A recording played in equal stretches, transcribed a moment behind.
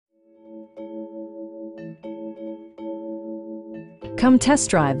Come test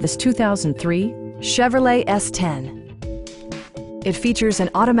drive this 2003 Chevrolet S-10. It features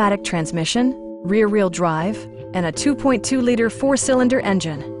an automatic transmission, rear-wheel drive, and a 2.2-liter four-cylinder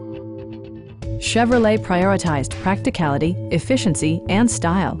engine. Chevrolet prioritized practicality, efficiency, and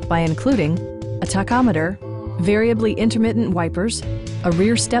style by including a tachometer, variably intermittent wipers, a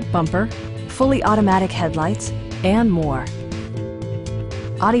rear step bumper, fully automatic headlights, and more.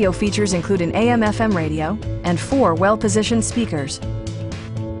 Audio features include an AM/FM radio and 4 well-positioned speakers.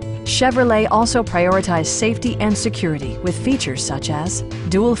 Chevrolet also prioritized safety and security with features such as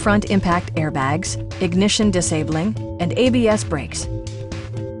dual front impact airbags, ignition disabling, and ABS brakes.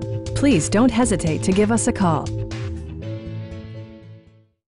 Please don't hesitate to give us a call.